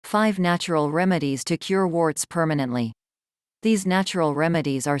5 natural remedies to cure warts permanently. These natural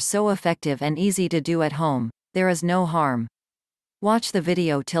remedies are so effective and easy to do at home, there is no harm. Watch the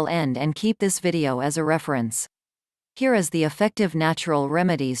video till end and keep this video as a reference. Here is the effective natural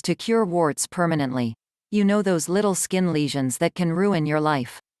remedies to cure warts permanently. You know those little skin lesions that can ruin your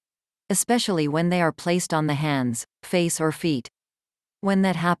life. Especially when they are placed on the hands, face or feet. When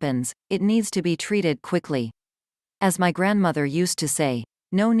that happens, it needs to be treated quickly. As my grandmother used to say,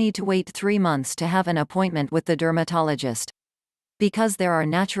 no need to wait 3 months to have an appointment with the dermatologist. Because there are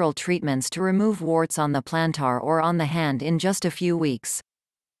natural treatments to remove warts on the plantar or on the hand in just a few weeks.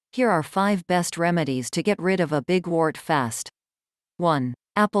 Here are 5 best remedies to get rid of a big wart fast. 1.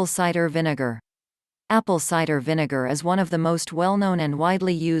 Apple cider vinegar. Apple cider vinegar is one of the most well-known and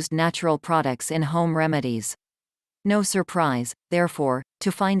widely used natural products in home remedies. No surprise, therefore, to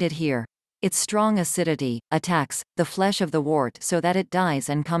find it here. Its strong acidity attacks the flesh of the wart so that it dies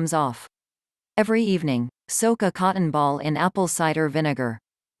and comes off. Every evening, soak a cotton ball in apple cider vinegar.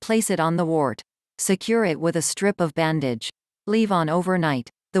 Place it on the wart. Secure it with a strip of bandage. Leave on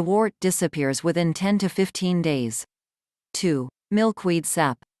overnight. The wart disappears within 10 to 15 days. 2. Milkweed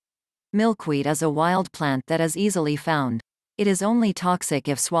sap. Milkweed is a wild plant that is easily found. It is only toxic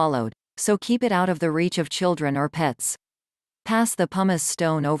if swallowed, so keep it out of the reach of children or pets. Pass the pumice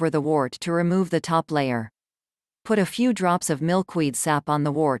stone over the wart to remove the top layer. Put a few drops of milkweed sap on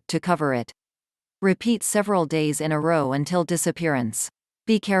the wart to cover it. Repeat several days in a row until disappearance.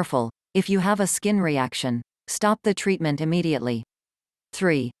 Be careful, if you have a skin reaction, stop the treatment immediately.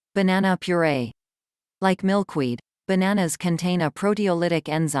 3. Banana puree. Like milkweed, bananas contain a proteolytic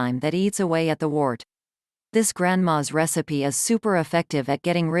enzyme that eats away at the wart. This grandma's recipe is super effective at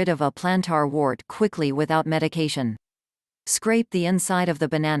getting rid of a plantar wart quickly without medication. Scrape the inside of the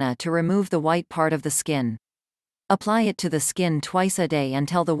banana to remove the white part of the skin. Apply it to the skin twice a day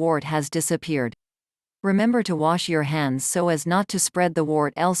until the wart has disappeared. Remember to wash your hands so as not to spread the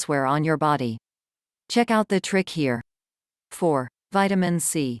wart elsewhere on your body. Check out the trick here. 4. Vitamin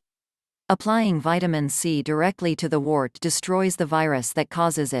C. Applying vitamin C directly to the wart destroys the virus that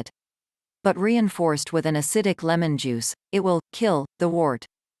causes it. But reinforced with an acidic lemon juice, it will kill the wart.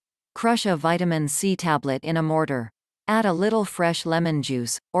 Crush a vitamin C tablet in a mortar. Add a little fresh lemon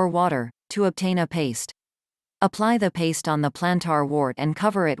juice, or water, to obtain a paste. Apply the paste on the plantar wart and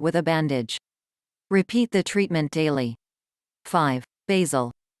cover it with a bandage. Repeat the treatment daily. 5.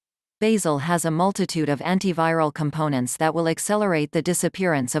 Basil. Basil has a multitude of antiviral components that will accelerate the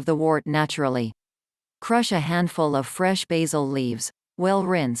disappearance of the wart naturally. Crush a handful of fresh basil leaves, well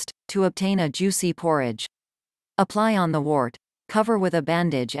rinsed, to obtain a juicy porridge. Apply on the wart, cover with a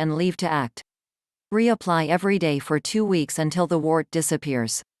bandage and leave to act. Reapply every day for 2 weeks until the wart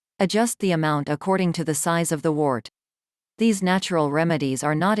disappears. Adjust the amount according to the size of the wart. These natural remedies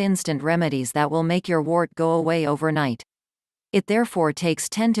are not instant remedies that will make your wart go away overnight. It therefore takes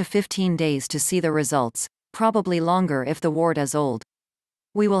 10 to 15 days to see the results, probably longer if the wart is old.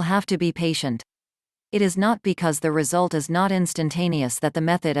 We will have to be patient. It is not because the result is not instantaneous that the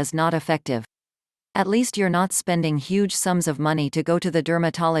method is not effective. At least you're not spending huge sums of money to go to the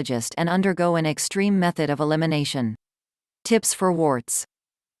dermatologist and undergo an extreme method of elimination. Tips for warts.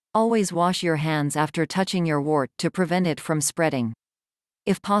 Always wash your hands after touching your wart to prevent it from spreading.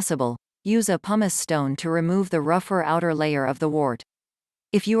 If possible, use a pumice stone to remove the rougher outer layer of the wart.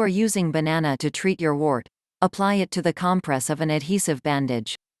 If you are using banana to treat your wart, apply it to the compress of an adhesive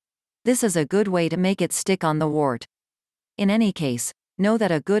bandage. This is a good way to make it stick on the wart. In any case, know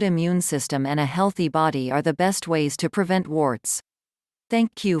that a good immune system and a healthy body are the best ways to prevent warts.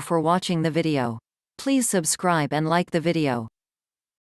 Thank you for watching the video. Please subscribe and like the video.